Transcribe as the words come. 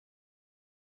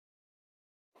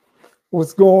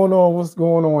What's going on? What's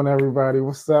going on, everybody?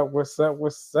 What's up? What's up?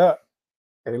 What's up?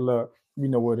 Hey, look, you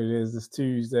know what it is. It's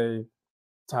Tuesday,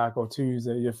 Taco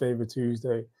Tuesday, your favorite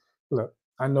Tuesday. Look,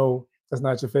 I know that's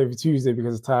not your favorite Tuesday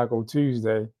because it's Taco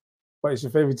Tuesday, but it's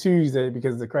your favorite Tuesday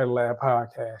because it's the Credit Lab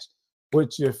podcast.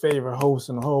 What's your favorite host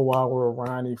in the whole wide world,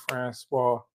 Ronnie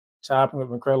Francois, chopping up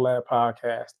the Credit Lab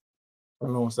podcast? You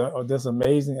know, so this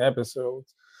amazing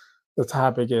episodes. The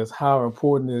topic is how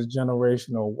important is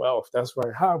generational wealth? That's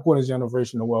right. How important is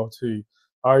generational wealth to you?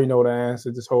 I already know the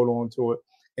answer. Just hold on to it.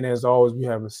 And as always, we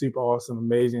have a super awesome,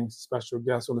 amazing special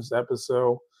guest on this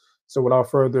episode. So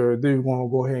without further ado, we're going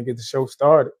to go ahead and get the show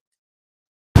started.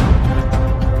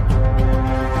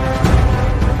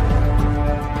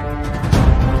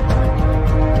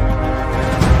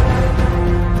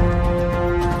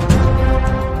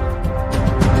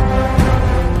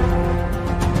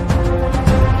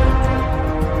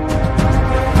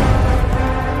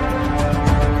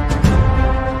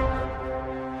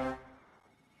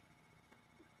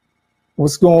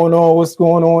 What's going on? What's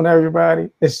going on, everybody?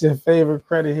 It's your favorite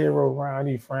credit hero,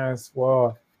 Ronnie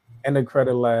Francois, and the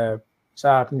Credit Lab,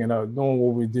 chopping it up, doing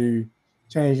what we do,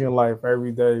 changing life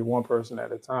every day, one person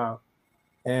at a time.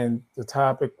 And the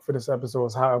topic for this episode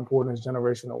is how important is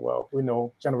generational wealth. We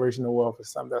know generational wealth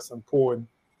is something that's important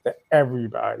to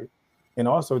everybody. And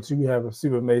also, too, we have a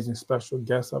super amazing special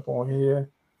guest up on here.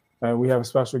 And we have a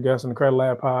special guest on the Credit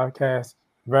Lab podcast.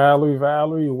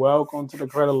 Valerie, welcome to the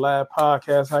Credit Lab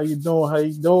podcast. How you doing? How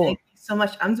you doing? Thank you so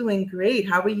much. I'm doing great.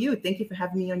 How are you? Thank you for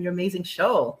having me on your amazing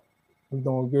show. I'm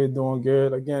doing good, doing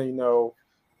good. Again,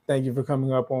 thank you for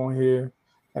coming up on here.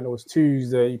 And it was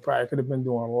Tuesday. You probably could have been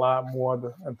doing a lot more of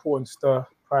the important stuff,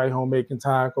 probably home making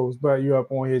tacos, but you're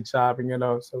up on here chopping it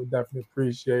up. So definitely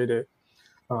appreciate it.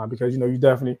 Because,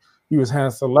 you was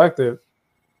hand selected.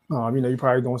 You're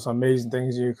probably doing some amazing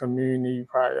things in your community. You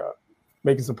probably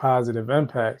making some positive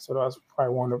impact. So that's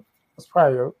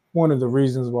probably one of the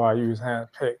reasons why you was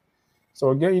handpicked. So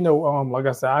again, like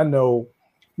I said, I know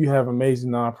you have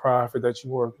amazing nonprofit that you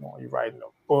work on. You're writing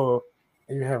a book,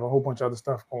 and you have a whole bunch of other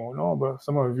stuff going on. But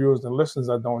some of the viewers and listeners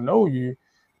that don't know you,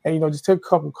 and just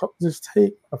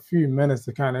take a few minutes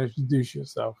to kind of introduce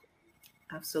yourself.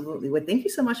 Absolutely. Well, thank you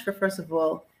so much for, first of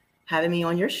all, having me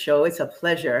on your show. It's a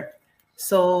pleasure.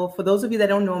 So for those of you that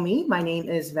don't know me, my name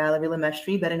is Valerie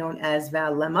Lemestri, better known as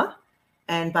Val Lemma.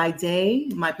 And by day,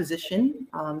 my position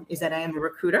is that I am a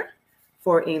recruiter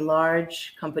for a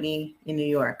large company in New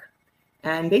York.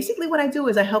 And basically what I do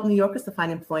is I help New Yorkers to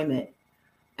find employment.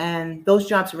 And those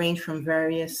jobs range from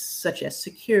various, such as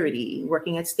security,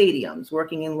 working at stadiums,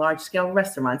 working in large-scale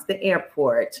restaurants, the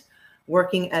airport,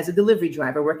 working as a delivery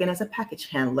driver, working as a package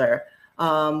handler.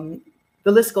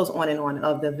 The list goes on and on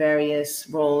of the various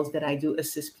roles that I do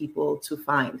assist people to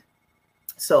find.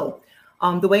 So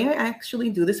the way I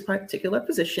actually do this particular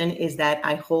position is that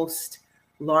I host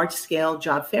large-scale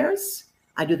job fairs.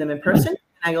 I do them in person. And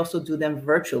I also do them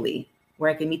virtually,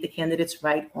 where I can meet the candidates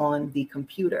right on the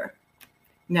computer.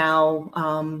 Now,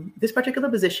 this particular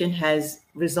position has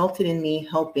resulted in me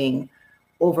helping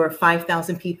over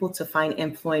 5,000 people to find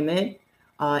employment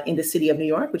in the city of New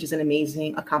York, which is an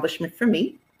amazing accomplishment for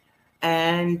me.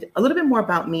 And a little bit more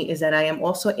about me is that I am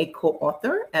also a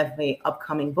co-author of an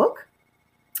upcoming book.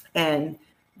 And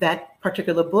that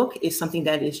particular book is something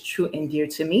that is true and dear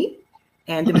to me.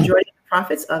 And the majority of the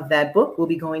profits of that book will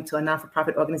be going to a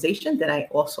non-for-profit organization that I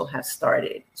also have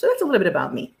started. So that's a little bit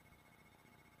about me.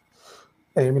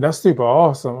 Hey, that's super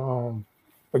awesome.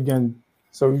 Again,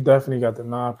 so you definitely got the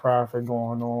nonprofit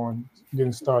going on,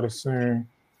 getting started soon.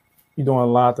 You're doing a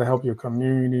lot to help your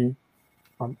community.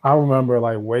 I remember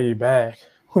like way back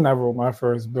when I wrote my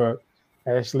first book.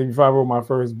 Actually, before I wrote my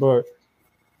first book,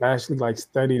 I actually like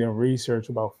studied and researched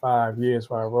about 5 years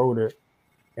before I wrote it.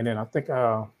 And then I think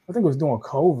it was during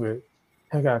COVID.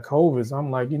 I got COVID. So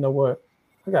I'm like, you know what?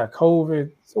 I got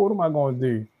COVID. So what am I going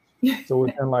to do? So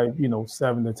within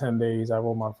 7 to 10 days, I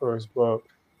wrote my first book.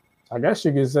 I guess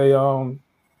you could say,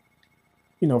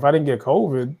 if I didn't get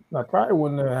COVID, I probably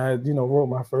wouldn't have had, wrote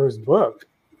my first book.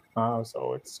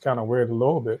 So it's kind of weird a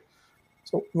little bit.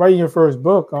 So writing your first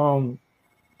book,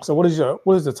 so what is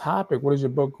the topic? What is your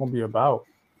book going to be about?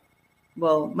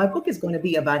 Well, my book is going to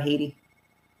be about Haiti.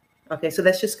 Okay, so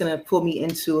that's just going to pull me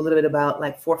into a little bit about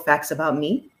like 4 facts about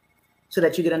me so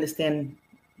that you could understand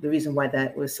the reason why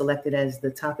that was selected as the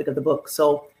topic of the book.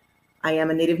 So I am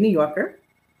a native New Yorker,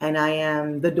 and I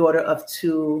am the daughter of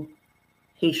 2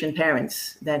 Haitian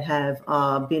parents that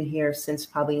have been here since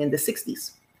probably in the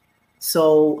 60s.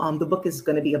 So the book is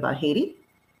going to be about Haiti,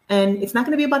 and it's not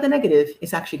going to be about the negative.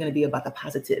 It's actually going to be about the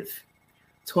positive,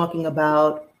 talking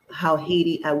about how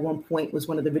Haiti at one point was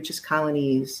one of the richest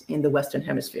colonies in the Western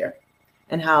Hemisphere.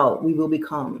 and how we will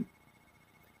become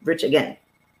rich again.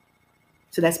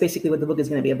 So that's basically what the book is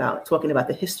going to be about, talking about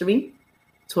the history,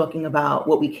 talking about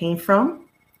what we came from,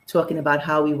 talking about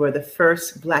how we were the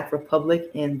first Black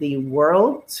republic in the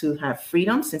world to have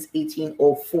freedom since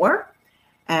 1804.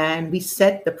 And we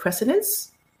set the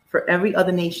precedence for every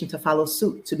other nation to follow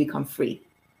suit to become free.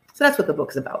 So that's what the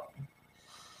book is about.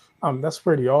 That's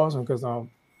pretty awesome because I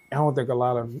don't think a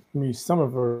lot of some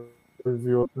of our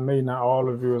reviewers, maybe not all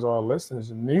the viewers or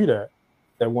listeners, knew that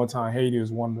one time Haiti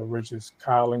was one of the richest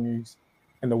colonies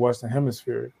in the Western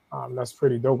Hemisphere. That's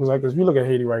pretty dope. Because like, if you look at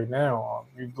Haiti right now,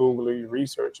 you Google it, you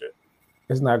research it,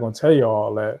 it's not going to tell you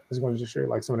all that. It's going to just show you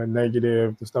like some of the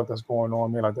negative, the stuff that's going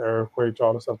on, maybe like the earthquake,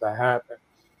 all the stuff that happened.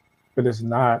 But it's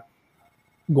not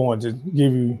going to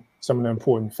give you some of the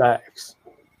important facts.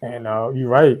 And you're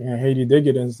right. And Haiti did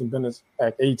get independence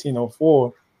back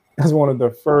 1804. That's one of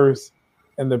the first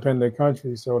independent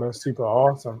countries. So that's super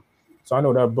awesome. So I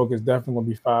know that book is definitely going to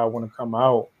be fire when it come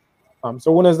out.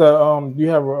 So when is the, do you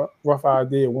have a rough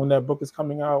idea when that book is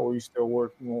coming out, or are you still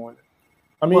working on it?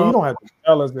 I mean, you don't have to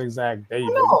tell us the exact date.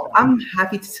 No, I'm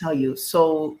happy to tell you.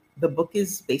 So the book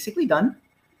is basically done.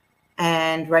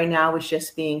 And right now it's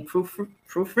just being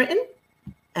proofwritten.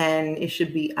 And it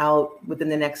should be out within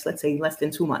the next, let's say, less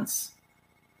than 2 months.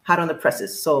 Hot on the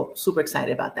presses. So super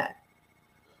excited about that.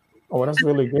 Oh, that's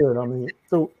really good. I mean,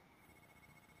 yeah.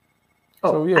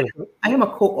 I am a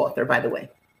co-author, by the way.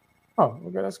 Oh,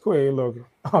 okay, that's cool. Hey, look,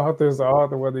 author's an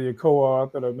author, whether you're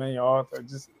co-author or main author.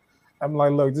 I'm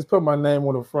like, look, just put my name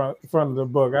on the front of the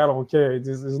book. I don't care.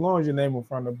 Just as long as your name in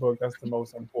front of the book, that's the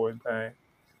most important thing.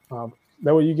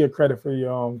 That way you get credit for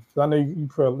your I know you're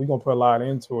gonna put a lot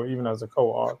into it, even as a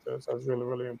co-author. So it's really,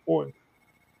 really important.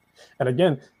 And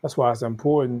again, that's why it's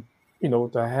important,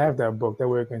 to have that book. That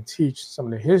way it can teach some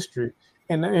of the history,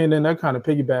 and then that kind of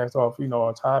piggybacks off,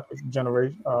 our topic,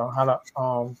 generation,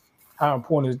 how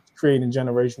important is creating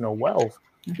generational wealth,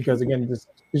 because again,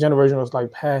 the generation was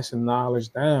like passing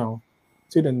knowledge down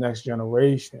to the next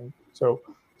generation. So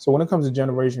when it comes to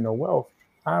generational wealth,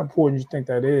 how important do you think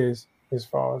that is as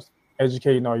far as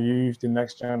educating our youth, the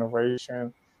next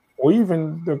generation, or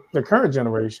even the current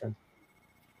generation?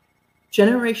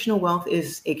 Generational wealth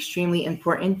is extremely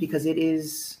important because it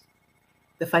is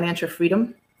the financial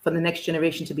freedom for the next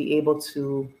generation to be able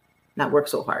to not work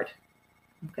so hard.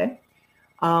 Okay.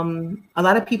 A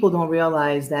lot of people don't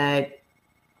realize that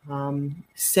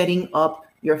setting up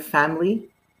your family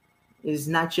is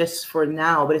not just for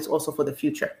now, but it's also for the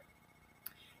future.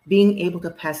 Being able to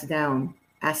pass down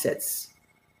assets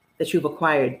that you've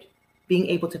acquired, being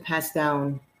able to pass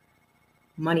down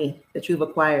money that you've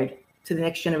acquired to the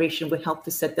next generation would help to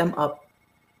set them up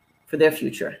for their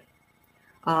future.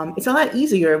 It's a lot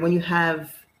easier when you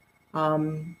have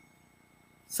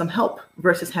some help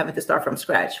versus having to start from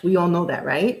scratch. We all know that,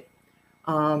 right?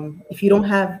 If you don't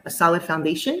have a solid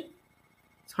foundation,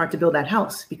 it's hard to build that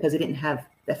house because it didn't have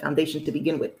that foundation to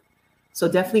begin with.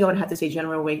 So definitely I would have to say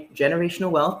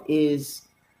generational wealth is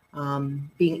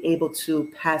being able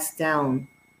to pass down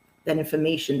that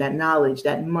information, that knowledge,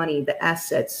 that money, the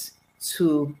assets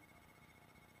to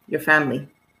your family.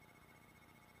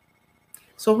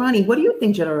 So Ronnie, what do you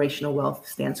think generational wealth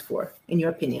stands for, in your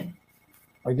opinion?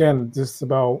 Again, just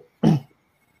about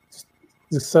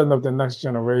just setting up the next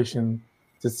generation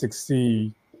to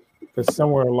succeed, because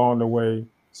somewhere along the way,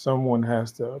 someone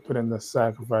has to put in the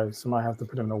sacrifice. Somebody has to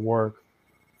put in the work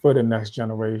for the next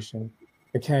generation.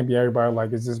 It can't be everybody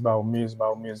like, it's just about me, it's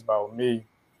about me, it's about me.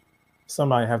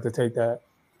 Somebody have to take that.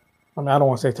 I mean, I don't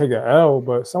want to say take the L,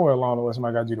 but somewhere along the way,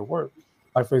 somebody got to do the work.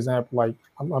 Like, for example, like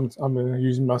I'm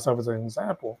using myself as an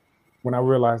example. When I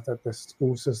realized that the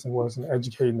school system wasn't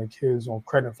educating the kids on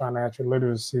credit and financial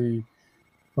literacy,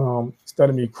 instead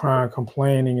of me crying,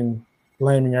 complaining, and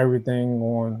blaming everything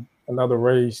on another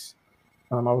race,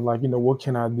 I was like, what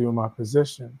can I do in my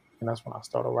position? And that's when I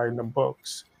started writing the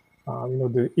books,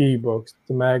 the ebooks,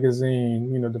 the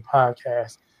magazine, the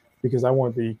podcast, because I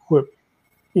wanted to equip,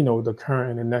 the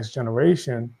current and the next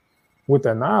generation with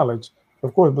that knowledge.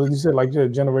 Of course, but you said like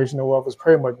generational wealth is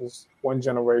pretty much just one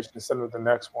generation instead of the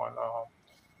next one.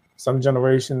 Some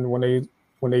generation when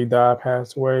they die,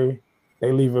 pass away,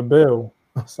 they leave a bill.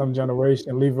 Some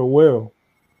generation leave a will.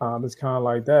 It's kind of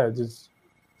like that, just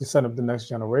to set up the next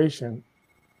generation,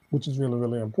 which is really,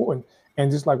 really important. And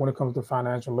just like when it comes to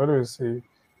financial literacy,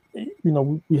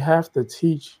 we have to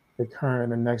teach the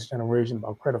current and next generation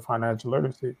about credit financial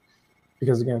literacy,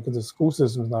 because the school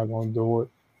system is not going to do it.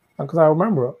 Because I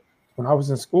remember when I was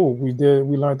in school, we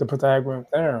learned the Pythagorean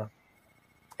theorem,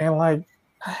 and like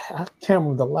I can't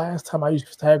remember the last time I used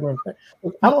Pythagorean theorem.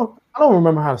 I don't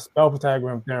remember how to spell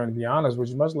Pythagorean theorem, to be honest, which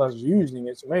is much less using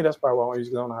it. So maybe that's probably why I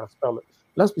don't know how to spell it.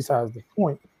 But that's besides the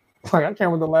point. Like I can't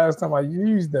remember the last time I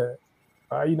used that.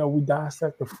 We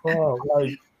dissect the frog.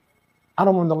 Like I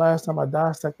don't remember the last time I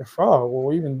dissected the frog,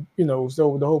 or even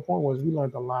So the whole point was we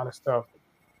learned a lot of stuff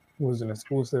was in the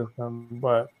school system,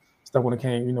 but stuff when it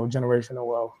came, generational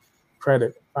wealth,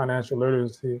 credit, financial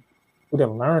literacy, we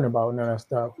didn't learn about none of that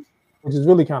stuff, which is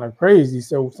really kind of crazy.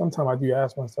 So sometimes I do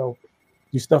ask myself,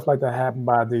 do stuff like that happen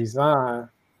by design,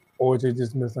 or is it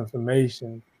just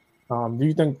misinformation? Do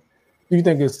you think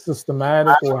it's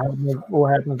systematic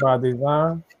or happens by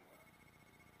design?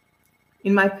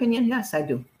 In my opinion, yes, I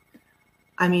do.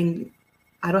 I mean,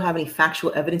 I don't have any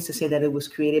factual evidence to say that it was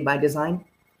created by design,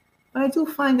 but I do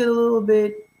find it a little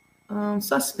bit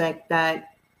suspect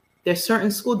that there's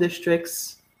certain school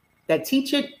districts that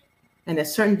teach it, and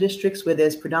there's certain districts where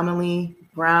there's predominantly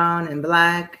brown and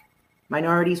black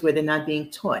minorities where they're not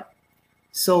being taught.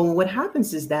 So what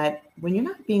happens is that when you're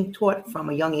not being taught from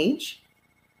a young age,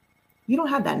 you don't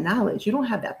have that knowledge, you don't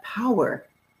have that power.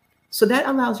 So that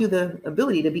allows you the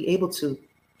ability to be able to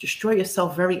destroy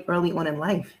yourself very early on in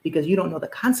life because you don't know the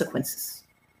consequences.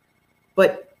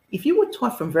 But if you were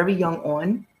taught from very young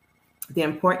on the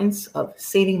importance of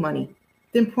saving money,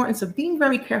 the importance of being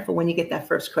very careful when you get that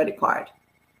first credit card,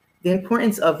 the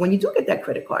importance of when you do get that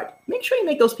credit card, make sure you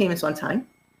make those payments on time.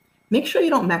 Make sure you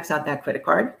don't max out that credit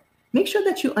card. Make sure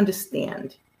that you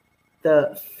understand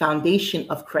the foundation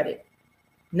of credit,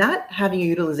 not having your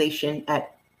utilization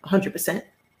at 100%,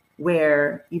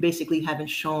 where you basically haven't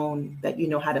shown that you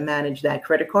know how to manage that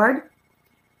credit card.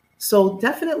 So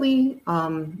definitely,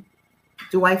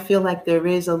 do I feel like there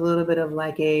is a little bit of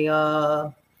like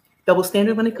a double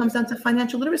standard when it comes down to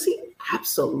financial literacy?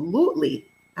 Absolutely.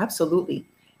 Absolutely.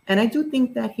 And I do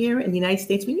think that here in the United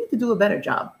States, we need to do a better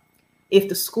job. If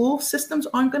the school systems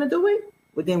aren't going to do it,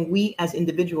 well, then we as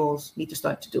individuals need to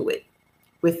start to do it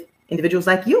with individuals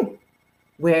like you,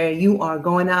 where you are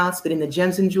going out, spitting the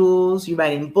gems and jewels, you're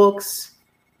writing books,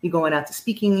 you're going out to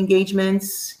speaking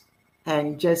engagements,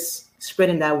 and just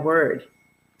spreading that word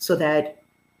so that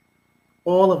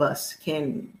all of us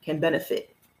can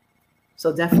benefit.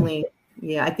 So definitely,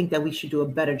 yeah, I think that we should do a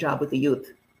better job with the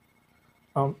youth.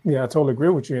 Yeah, I totally agree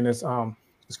with you. And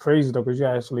it's crazy though, because you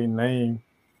actually named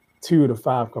 2 of the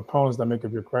 5 components that make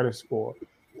up your credit score.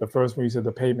 The first one, you said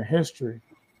the payment history.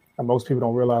 And most people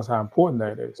don't realize how important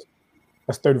that is.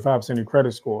 That's 35% of your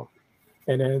credit score.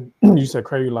 And then you said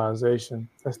credit utilization.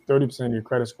 That's 30% of your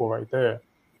credit score right there.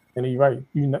 And then you're right.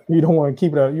 You don't want to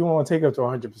keep it up. You don't want to take it up to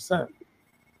 100%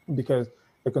 because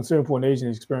the consumer report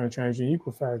agency Experian TransUnion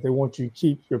Equifax, they want you to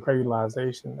keep your credit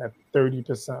utilization at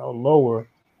 30% or lower.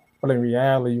 But in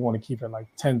reality, you want to keep it like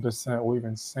 10% or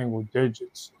even single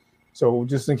digits. So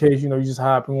just in case, you just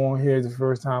hopping on here, the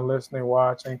first time listening,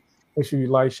 watching, make sure you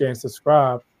like, share, and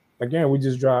subscribe. Again, we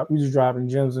just dropping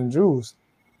gems and jewels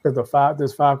because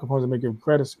there's 5 components that make your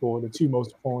credit score. The 2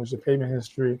 most important is your payment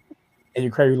history and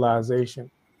your credit utilization.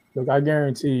 Look, I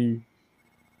guarantee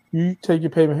you keep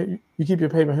your payment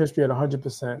history at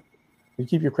 100%, you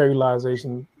keep your credit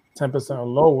utilization 10% or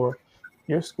lower,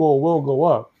 your score will go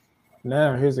up.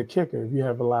 Now, here's a kicker. If you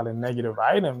have a lot of negative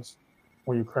items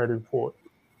on your credit report,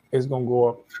 it's going to go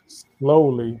up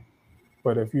slowly.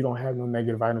 But if you don't have no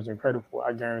negative items in credit report,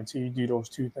 I guarantee you do those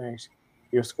 2 things,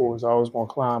 your score is always going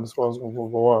to climb as well as going to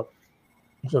go up.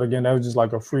 So again, that was just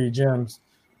like a free gems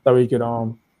that we could,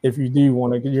 if you do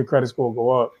want to get your credit score go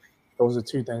up, those are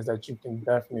 2 things that you can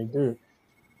definitely do.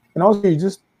 And also, you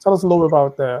just tell us a little bit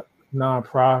about that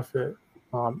nonprofit.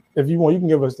 If you want, you can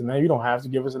give us the name. You don't have to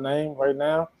give us a name right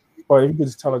now, but if you could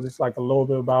just tell us just like a little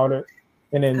bit about it.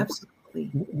 And then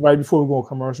right before we go on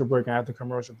commercial break and after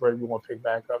commercial break, we want to pick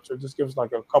back up. So just give us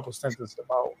like a couple sentences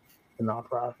about the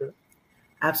nonprofit.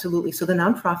 Absolutely. So the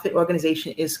nonprofit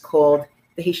organization is called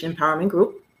the Haitian Empowerment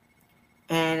Group.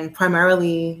 And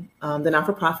primarily, the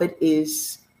not-for-profit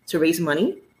is to raise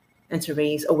money and to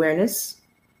raise awareness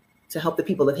to help the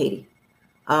people of Haiti.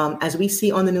 As we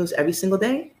see on the news every single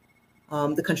day,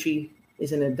 the country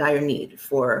is in a dire need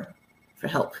for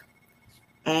help.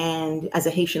 And as a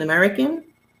Haitian American,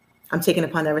 I'm taking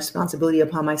upon that responsibility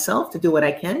upon myself to do what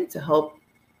I can to help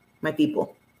my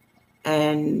people.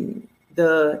 And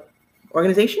the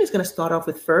organization is going to start off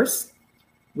with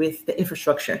the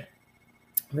infrastructure,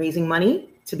 raising money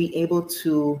to be able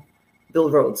to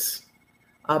build roads.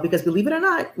 Because believe it or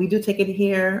not, we do take it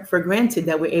here for granted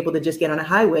that we're able to just get on a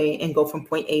highway and go from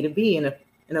point A to B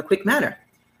in a quick manner.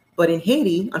 But in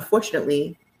Haiti,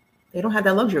 unfortunately, they don't have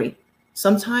that luxury.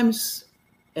 Sometimes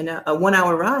And a 1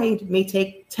 hour ride may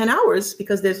take 10 hours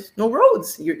because there's no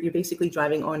roads. You're basically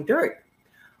driving on dirt.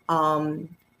 The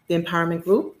empowerment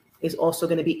group is also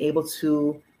going to be able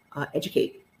to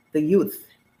educate the youth,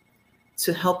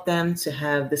 to help them to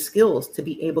have the skills to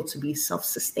be able to be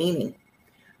self-sustaining.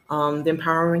 The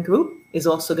empowerment group is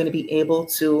also going to be able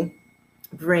to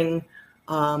bring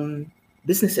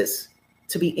businesses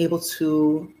to be able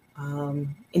to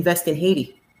invest in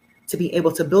Haiti, to be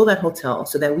able to build that hotel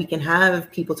so that we can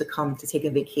have people to come to take a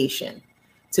vacation,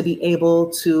 to be able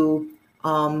to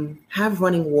have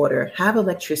running water, have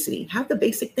electricity, have the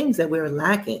basic things that we're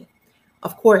lacking.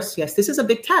 Of course, yes, this is a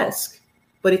big task,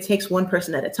 but it takes one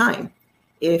person at a time.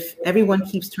 If everyone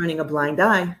keeps turning a blind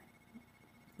eye,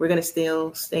 we're going to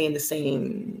still stay in the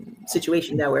same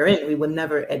situation that we're in. We would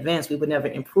never advance. We would never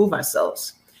improve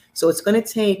ourselves. So it's going to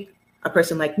take a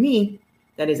person like me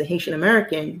that is a Haitian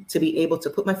American to be able to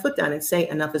put my foot down and say,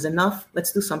 enough is enough.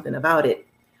 Let's do something about it.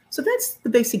 So that's the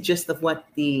basic gist of what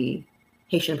the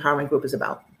Haitian Empowerment Group is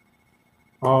about.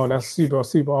 Oh, that's super,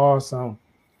 super awesome.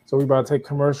 So we about to take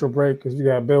commercial break because you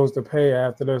got bills to pay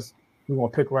after this. We're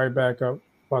going to pick right back up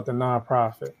about the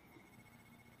nonprofit.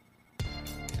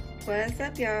 What's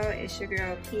up, y'all? It's your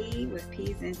girl P with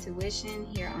P's Intuition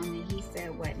here on the He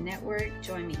Said What Network.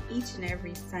 Join me each and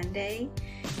every Sunday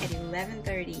at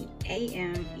 11:30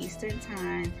 a.m. Eastern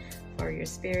Time for your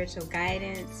spiritual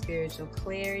guidance, spiritual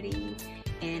clarity,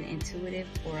 and intuitive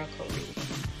oracle reading.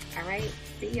 All right,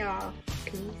 see y'all.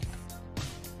 Peace.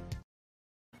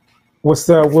 What's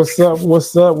up? What's up?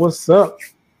 What's up? What's up?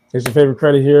 It's your favorite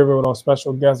credit hero with our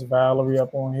special guest Valerie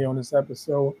up on here on this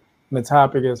episode. And the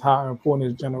topic is how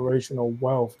important is generational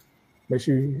wealth. Make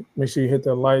sure you hit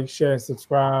the like, share,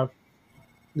 subscribe.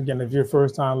 Again, if you're a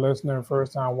first-time listener,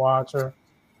 first-time watcher,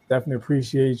 definitely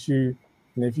appreciate you.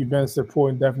 And if you've been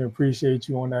supporting, definitely appreciate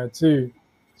you on that too.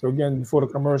 So again, before the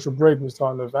commercial break, we was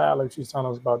talking to Valerie. She's telling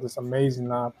us about this amazing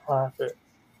nonprofit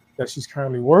that she's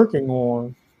currently working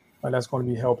on, and that's going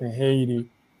to be helping Haiti.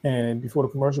 And before the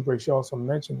commercial break, she also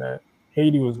mentioned that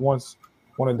Haiti was once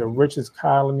one of the richest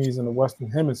colonies in the Western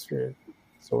Hemisphere.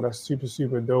 So that's super,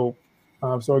 super dope.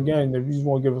 So again, if you just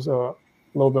want to give us a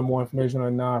little bit more information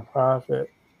on the nonprofit,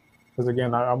 because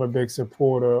again, I'm a big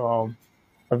supporter of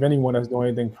anyone that's doing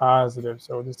anything positive.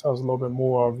 So just tell us a little bit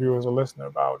more, our viewers or listeners,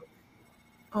 about it.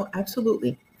 Oh,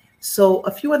 absolutely. So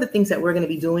a few other things that we're going to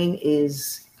be doing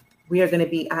is we are going to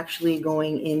be actually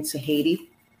going into Haiti.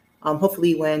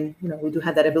 Hopefully when we do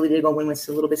have that ability to go when it's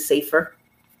a little bit safer,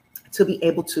 to be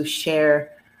able to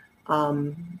share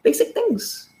basic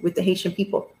things with the Haitian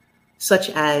people, such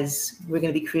as we're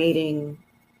going to be creating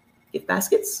gift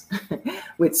baskets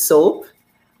with soap,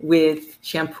 with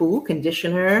shampoo,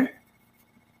 conditioner,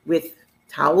 with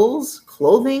towels,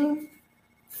 clothing,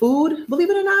 food. Believe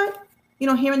it or not,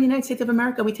 here in the United States of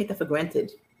America, we take that for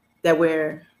granted, that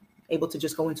we're able to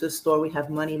just go into a store, we have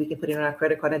money, we can put it on our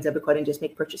credit card and debit card and just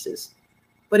make purchases.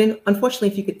 But unfortunately,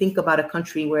 if you could think about a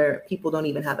country where people don't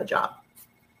even have a job.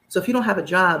 So if you don't have a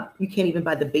job, you can't even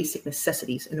buy the basic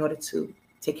necessities in order to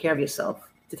take care of yourself,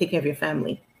 to take care of your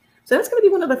family. So that's going to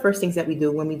be one of the first things that we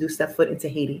do when we do step foot into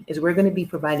Haiti, is we're going to be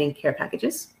providing care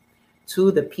packages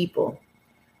to the people.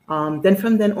 Then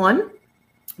from then on,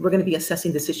 we're going to be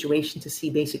assessing the situation to see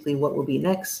basically what will be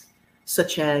next,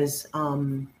 such as,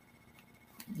 partnering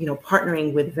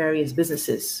with various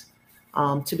businesses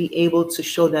to be able to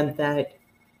show them that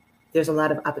there's a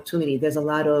lot of opportunity. There's a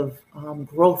lot of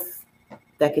growth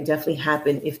that could definitely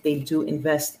happen if they do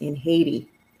invest in Haiti.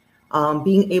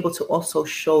 Being able to also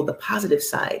show the positive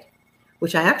side,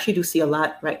 which I actually do see a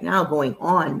lot right now going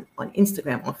on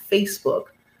Instagram, on Facebook,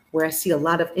 where I see a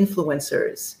lot of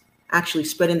influencers actually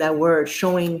spreading that word,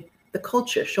 showing the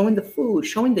culture, showing the food,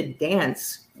 showing the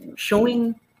dance,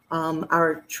 showing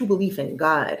our true belief in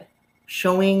God,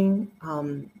 showing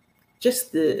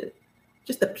just the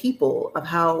people of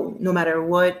how no matter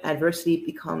what adversity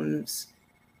becomes,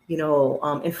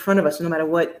 in front of us, no matter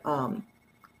what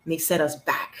may set us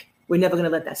back, we're never going to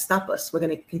let that stop us. We're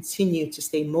going to continue to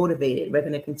stay motivated. We're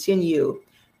going to continue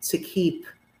to keep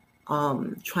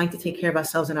trying to take care of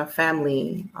ourselves and our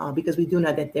family because we do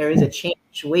know that there is a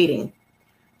change waiting.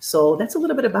 So that's a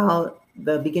little bit about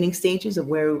the beginning stages of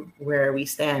where we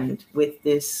stand with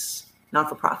this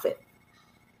not-for-profit.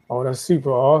 Oh, that's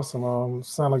super awesome.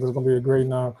 Sound like it's going to be a great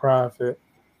nonprofit.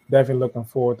 Definitely looking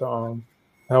forward to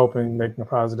helping, making a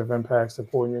positive impact,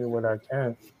 supporting you any way I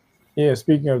can. Yeah,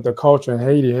 speaking of the culture in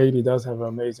Haiti, Haiti does have an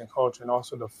amazing culture, and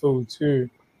also the food too.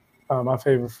 My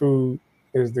favorite food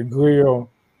is the grill,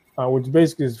 which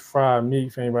basically is fried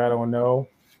meat, for anybody that don't know,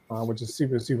 which is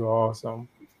super, super awesome.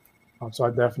 So I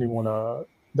definitely I'll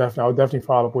definitely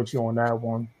follow up with you on that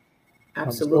one.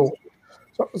 Absolutely.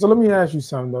 So So let me ask you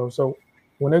something though. So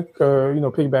when it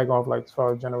piggyback off like as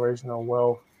far as generational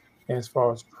wealth and as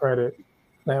far as credit,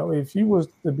 now if you was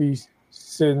to be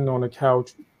sitting on the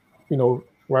couch,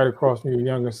 right across from your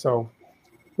younger self,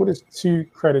 what is two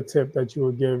credit tip that you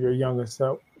would give your younger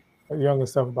self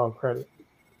about credit?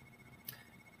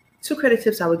 Two credit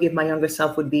tips I would give my younger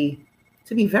self would be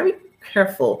to be very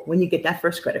careful when you get that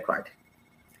first credit card.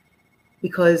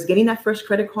 Because getting that first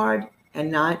credit card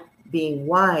and not being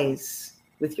wise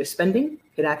with your spending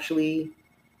could actually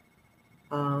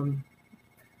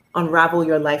unravel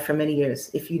your life for many years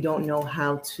if you don't know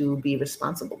how to be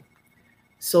responsible.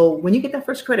 So when you get that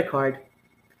first credit card,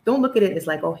 don't look at it as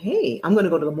like, oh, hey, I'm going to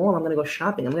go to the mall. I'm going to go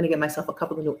shopping. I'm going to get myself a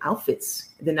couple of new outfits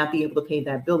and then not be able to pay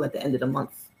that bill at the end of the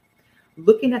month.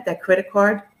 Looking at that credit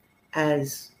card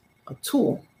as a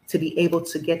tool to be able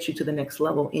to get you to the next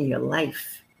level in your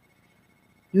life.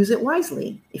 Use it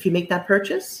wisely. If you make that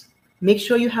purchase, make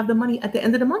sure you have the money at the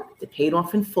end of the month to pay it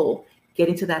off in full. Get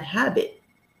into that habit,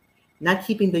 not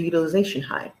keeping the utilization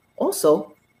high.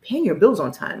 Also, paying your bills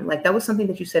on time. Like that was something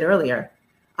that you said earlier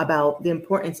about the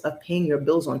importance of paying your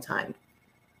bills on time.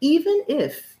 Even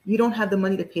if you don't have the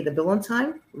money to pay the bill on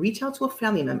time, reach out to a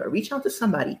family member, reach out to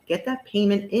somebody, get that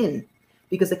payment in,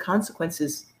 because the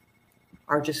consequences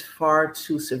are just far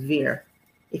too severe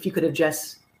if you could have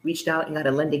just reached out and got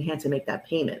a lending hand to make that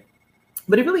payment.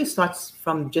 But it really starts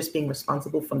from just being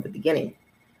responsible from the beginning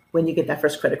when you get that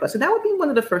first credit card. So that would be one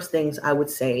of the first things I would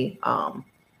say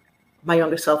my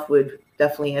younger self would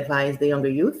definitely advise the younger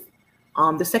youth.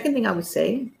 The second thing I would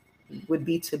say would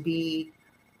be to be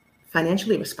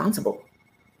financially responsible.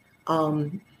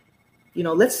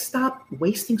 Let's stop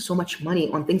wasting so much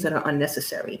money on things that are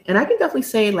unnecessary. And I can definitely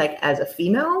say, like, as a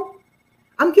female,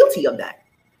 I'm guilty of that.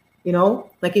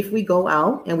 Like if we go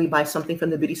out and we buy something from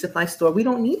the beauty supply store, we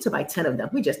don't need to buy 10 of them.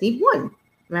 We just need one,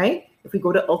 right? If we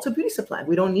go to Ulta Beauty Supply,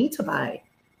 we don't need to buy,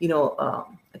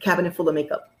 a cabinet full of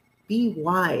makeup. Be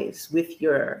wise with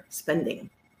your spending.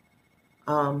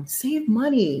 Save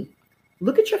money.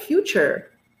 Look at your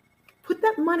future. Put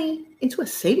that money into a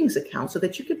savings account so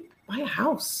that you could buy a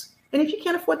house. And if you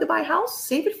can't afford to buy a house,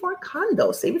 save it for a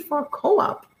condo, save it for a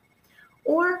co-op,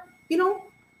 or,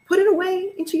 put it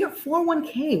away into your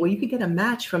 401k where you could get a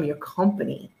match from your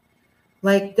company.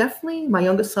 Like definitely my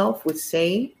younger self would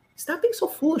say, stop being so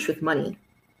foolish with money.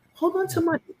 Hold on to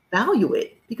money, value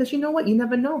it, because you know what? You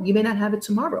never know. You may not have it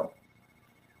tomorrow.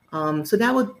 So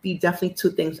that would be definitely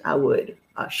two things I would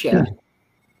share.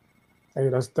 Hey,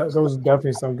 those are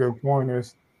definitely some good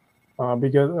pointers.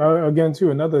 Because again,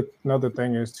 too, another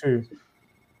thing is too,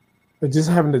 just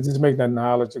having to just make that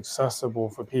knowledge accessible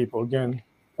for people. Again,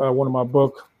 one of my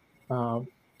book, I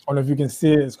don't know if you can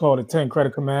see it. It's called The 10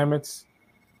 Credit Commandments.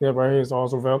 Yeah, right here. It's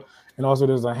also available. And also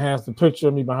there's a handsome picture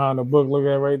of me behind the book. Look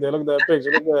at it right there. Look at that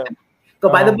picture. Look at that. Go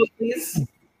buy the book, please.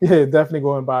 Yeah, definitely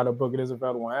go and buy the book. It is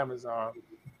available on Amazon.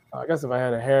 I guess if I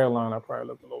had a hairline, I'd probably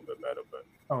look a little bit better. But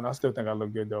I still think I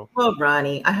look good, though. Well,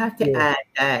 Ronnie, I have to add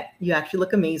that you actually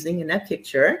look amazing in that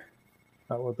picture.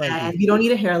 Well, thank and you. You don't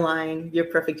need a hairline. You're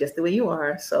perfect just the way you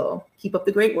are. So keep up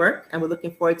the great work. And we're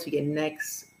looking forward to your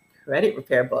next credit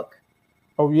repair book.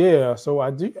 Oh, yeah. So I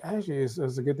do actually, it's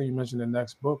a good thing you mentioned the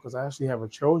next book, because I actually have a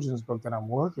children's book that I'm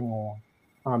working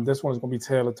on. This one's going to be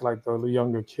tailored to like the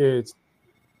younger kids,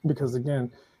 because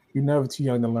again, you're never too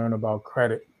young to learn about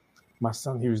credit. My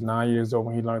son, he was 9 years old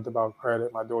when he learned about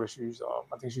credit. My daughter, she was,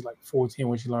 I think she's like 14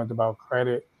 when she learned about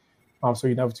credit. So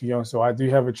you're never too young. So I do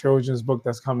have a children's book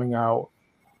that's coming out.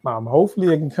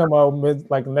 Hopefully it can come out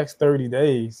the next 30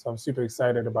 days. So I'm super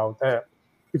excited about that,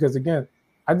 because again,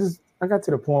 I got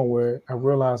to the point where I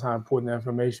realized how important the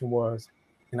information was,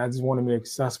 and I just want to be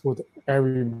accessible to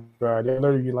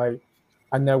everybody.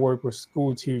 I network with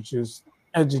school teachers,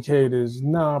 educators,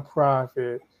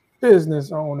 nonprofit,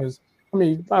 business owners. I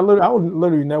mean, I would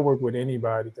literally network with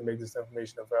anybody to make this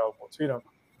information available to them.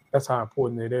 That's how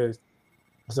important it is.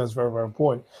 So that's very, very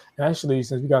important. And actually,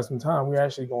 since we got some time, we're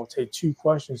actually going to take two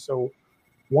questions. So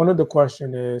one of the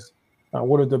question is,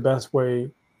 what are the best way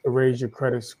to raise your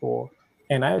credit score?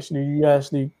 And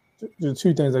the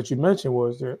two things that you mentioned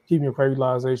was keeping your credit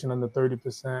utilization under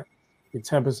 30%, your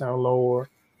 10% lower,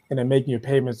 and then making your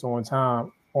payments on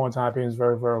time. On-time payment is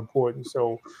very, very important.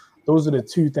 So those are the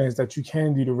two things that you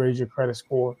can do to raise your credit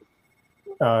score.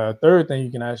 Third thing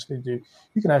you can actually do,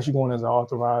 you can actually go in as an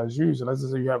authorized user. Let's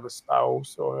just say you have a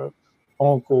spouse or an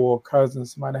uncle or cousin,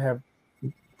 somebody that have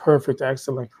perfect,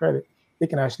 excellent credit. They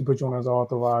can actually put you on as an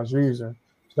authorized user.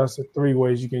 So that's the three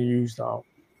ways you can use to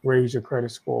raise your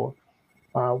credit score.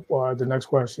 The next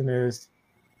question is,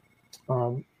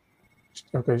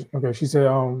 okay. She said,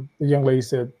 the young lady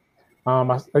said, I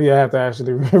have to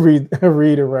actually read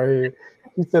it right here.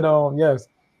 He said, yes,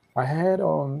 I had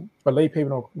a late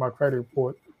payment on my credit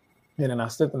report, and then I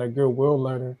sent in a goodwill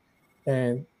letter,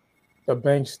 and the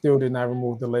bank still did not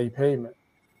remove the late payment.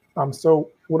 So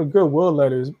what a goodwill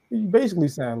letter is basically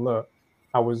saying, look,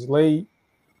 I was late,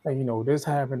 and this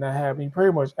happened, that happened. You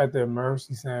pretty much at their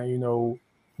mercy, saying,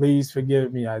 please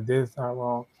forgive me, I did something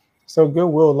wrong. So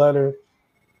goodwill letter,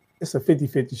 it's a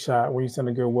 50-50 shot when you send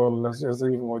a goodwill letter. That's just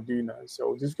even going to do nothing.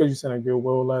 So just because you send a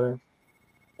goodwill letter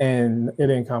and it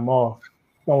didn't come off,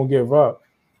 don't give up,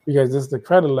 because this is the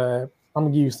credit lab. I'm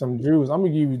gonna give you some jewels. I'm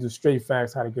gonna give you the straight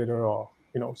facts how to get it off.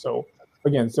 So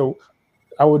again,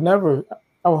 I would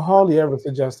hardly ever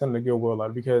suggest sending a goodwill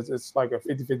letter, because it's like a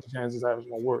 50-50 chance it's actually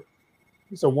gonna work.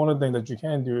 So one of the things that you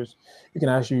can do is you can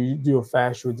actually do a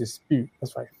factual dispute.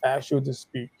 That's right, factual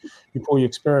dispute. You pull your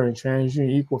experience,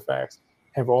 TransUnion, Equifax,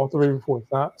 have all three reports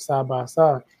side by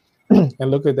side, and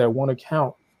look at that one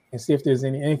account and see if there's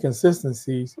any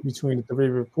inconsistencies between the three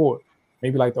reports.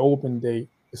 Maybe like the open date,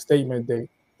 the statement date,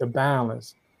 the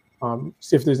balance.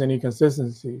 See if there's any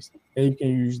consistencies, and you can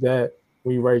use that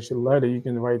when you write your letter. You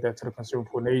can write that to the Consumer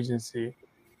Reporting Agency,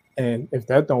 and if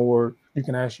that don't work, you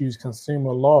can actually use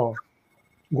consumer law.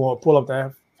 Go pull up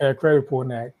the Fair Credit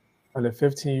Reporting Act under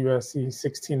 15 U.S.C.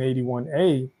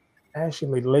 1681A.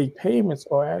 Actually, late payments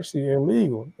are actually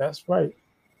illegal. That's right.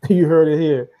 You heard it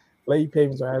here. Late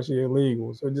payments are actually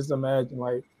illegal. So just imagine,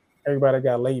 like, everybody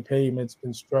got late payments,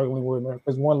 been struggling with it,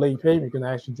 because one late payment can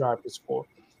actually drop your score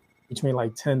between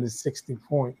like 10 to 60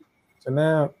 points. So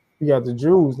now you got the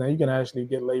jewels. Now you can actually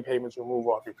get late payments removed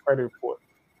off your credit report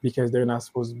because they're not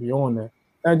supposed to be on there.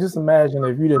 Now just imagine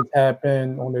if you didn't tap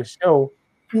in on this show,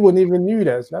 you wouldn't even knew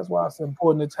that. So that's why it's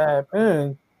important to tap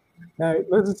in. Now,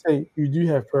 let's just say you do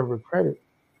have perfect credit.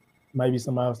 Might be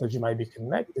somebody else that you might be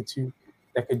connected to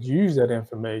that could use that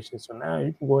information. So now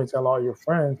you can go and tell all your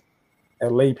friends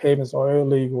that late payments are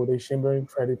illegal. They shouldn't be in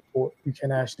credit report. You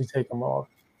can actually take them off.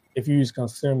 If you use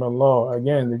consumer law,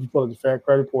 again, if you pull up the Fair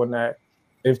Credit Reporting Act,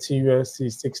 15 U.S.C.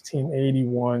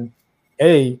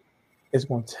 1681A, it's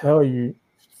going to tell you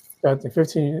that the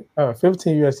 15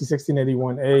 U.S.C.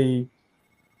 1681A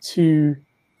 2AI,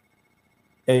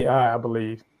 I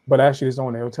believe, but actually it's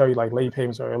on there. It'll tell you like late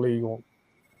payments are illegal.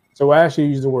 So I actually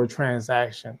use the word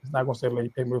transaction. It's not going to say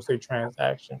late payment, it'll say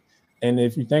transaction. And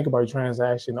if you think about your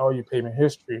transaction, all your payment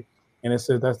history, and it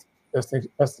says that's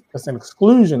an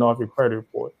exclusion off your credit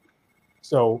report.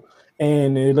 So,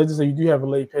 and let's just say you do have a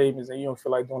late payments and you don't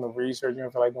feel like doing the research, you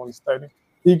don't feel like doing the study,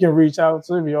 you can reach out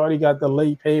to me. You already got the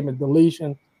late payment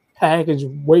deletion package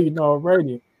waiting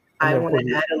already. I want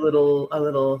to add a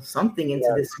little something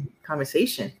into this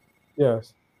conversation.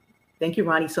 Yes. Thank you,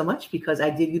 Ronnie, so much, because I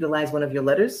did utilize one of your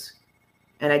letters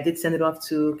and I did send it off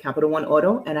to Capital One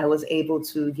Auto, and I was able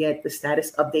to get the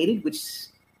status updated, which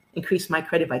increased my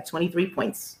credit by 23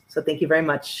 points. So thank you very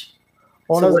much.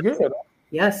 Oh, so that's good.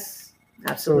 Yes,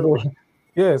 absolutely.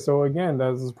 So again,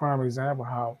 that's a prime example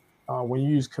how when you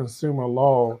use consumer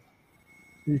law,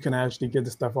 you can actually get the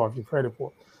stuff off your credit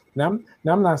report. Now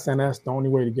I'm not saying that's the only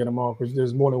way to get them off, because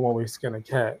there's more than one way to skin a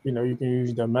cat. You can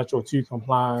use the Metro 2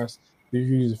 compliance, you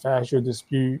use the factual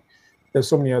dispute. There's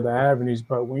so many other avenues,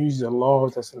 but when you use the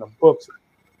laws that's in the books,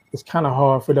 it's kind of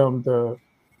hard for them to.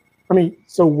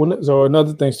 So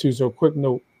another thing too. So quick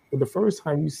note: the first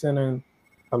time you send in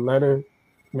a letter,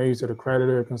 maybe to the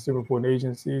creditor, consumer reporting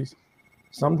agencies,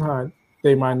 sometimes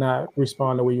they might not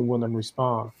respond the way you want them to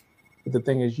respond. But the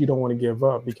thing is, you don't want to give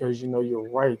up, because your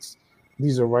rights.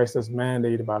 These are rights that's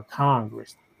mandated by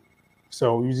Congress.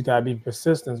 So you just gotta be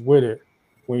persistent with it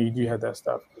when you do have that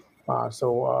stuff.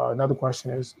 Another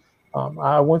question is,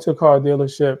 I went to a car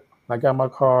dealership. I got my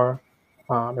car.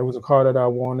 It was a car that I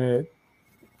wanted.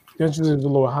 The interest was a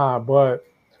little high, but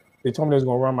they told me they was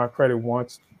gonna run my credit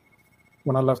once.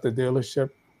 When I left the dealership,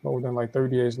 within like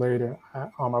 30 days later, I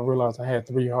realized I had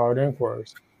 3 hard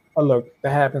inquiries. Look,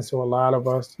 that happens to a lot of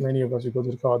us. Many of us who go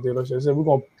to the car dealership, they said we're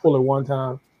gonna pull it one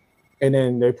time, and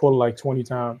then they pull it like 20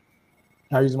 times.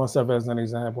 I use myself as an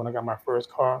example. When I got my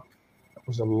first car, it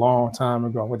was a long time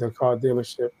ago. I went to the car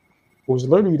dealership. It was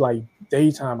literally like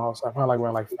daytime outside, probably like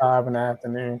around like 5 in the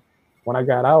afternoon. When I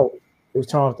got out, they was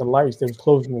turning off the lights. They was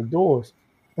closing the doors.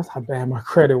 That's how bad my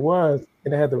credit was.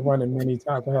 And I had to run it many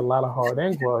times. I had a lot of hard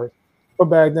inquiries. But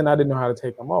back then, I didn't know how to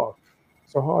take them off.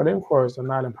 So hard inquiries are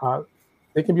not impossible.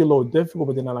 They can be a little difficult,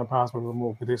 but they're not impossible to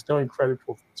remove, because they're still in credit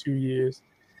for 2 years.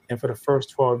 And for the first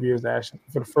 12 years, they're still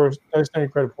in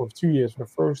credit for 2 years. For the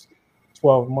first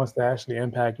 12 months, they actually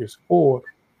impact your score.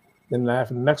 Then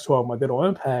after the next 12 months, they don't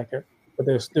impact it, but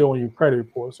they're still on your credit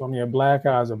report. So, a black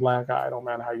eye is a black eye. It don't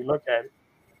matter how you look at it.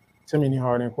 Too many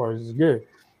hard inquiries is good.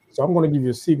 So I'm going to give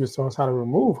you a secret sauce how to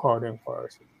remove hard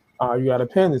inquiries. You got a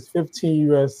pen. It's 15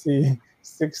 USC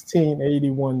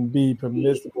 1681B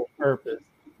permissible purpose.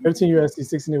 15 USC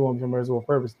 1681 permissible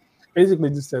purpose. Basically,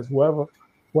 just says whoever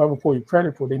pull your credit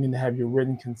report, they need to have your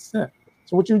written consent.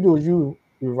 So what you do is you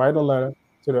write a letter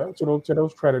to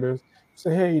those creditors.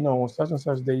 Say, hey, on such and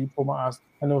such day you pull my,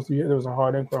 I know there was a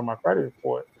hard inquiry on my credit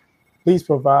report. Please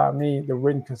provide me the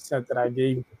written consent that I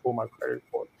gave you to pull my credit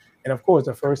report. And of course,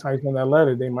 the first time you send that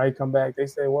letter, they might come back. They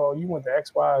say, well, you went to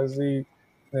X, Y, Z.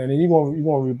 And then you're going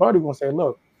to rebut. You're going to say,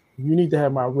 look, you need to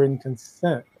have my written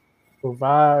consent.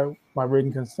 Provide my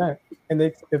written consent. And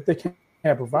if they can't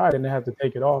provide it, then they have to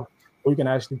take it off. Or you can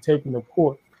actually take them to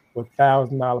court with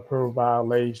 $1,000 per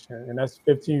violation. And that's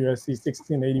 15 USC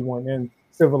 1681 in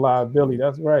civil liability.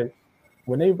 That's right.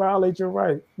 When they violate your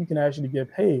right, you can actually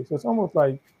get paid. So it's almost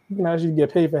like you can actually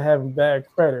get paid for having bad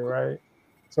credit, right?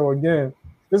 So again,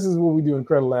 this is what we do in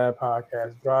Credit Lab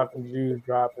Podcast: dropping Jews,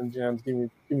 dropping gems, give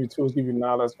you tools, give you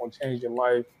knowledge that's going to change your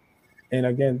life. And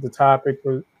again, the topic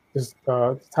for this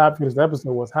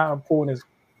episode was how important is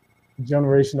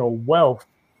generational wealth.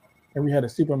 And we had a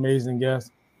super amazing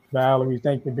guest, Valerie.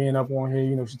 Thank you for being up on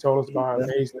here. She told us about her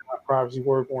amazing project she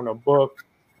worked on a book.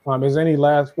 Is there any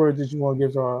last words that you want to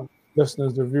give to our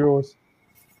listeners, the viewers?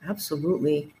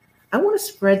 Absolutely. I want to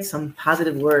spread some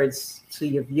positive words to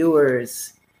your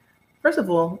viewers. First of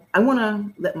all, I want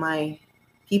to let my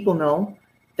people know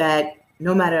that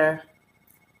no matter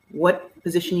what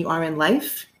position you are in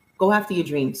life, go after your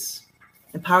dreams.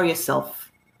 Empower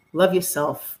yourself. Love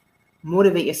yourself.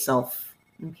 Motivate yourself.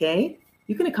 Okay?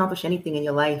 You can accomplish anything in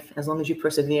your life as long as you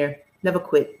persevere. Never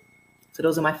quit. So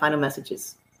those are my final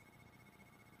messages.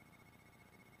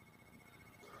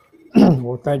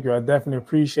 Well, thank you. I definitely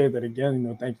appreciate that.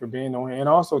 Again, thank you for being on here. And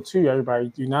also, too, everybody,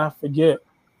 do not forget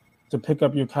to pick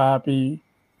up your copy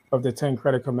of the 10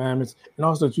 Credit Commandments. And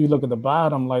also, if you look at the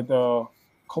bottom, like the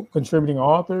contributing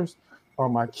authors are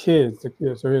my kids. So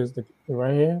here's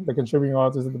right here, the contributing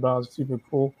authors at the bottom, super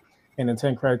cool. And the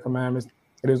 10 Credit Commandments,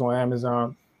 it is on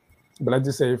Amazon. But I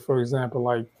just say, for example,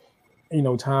 like,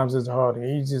 times is hard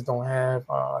and you just don't have,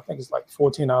 I think it's like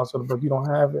 $14 for the book. You don't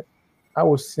have it. I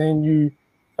will send you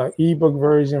an ebook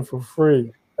version for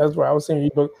free. That's right. I was saying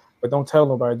ebook, but don't tell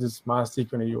nobody. Just my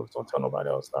secret of yours. Don't tell nobody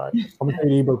else. All right. I'm gonna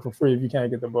send you the ebook for free if you can't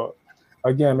get the book.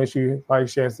 Again, make sure you like,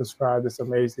 share, subscribe. This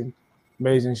amazing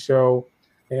show.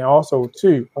 And also,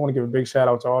 too, I want to give a big shout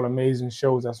out to all the amazing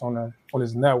shows that's on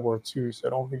this network too. So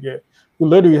don't forget, we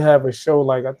literally have a show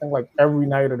I think every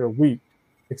night of the week,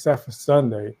 except for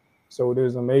Sunday. So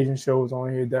there's amazing shows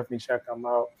on here. Definitely check them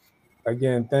out.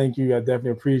 Again, thank you. I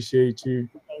definitely appreciate you.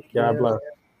 God bless.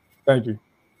 Thank you.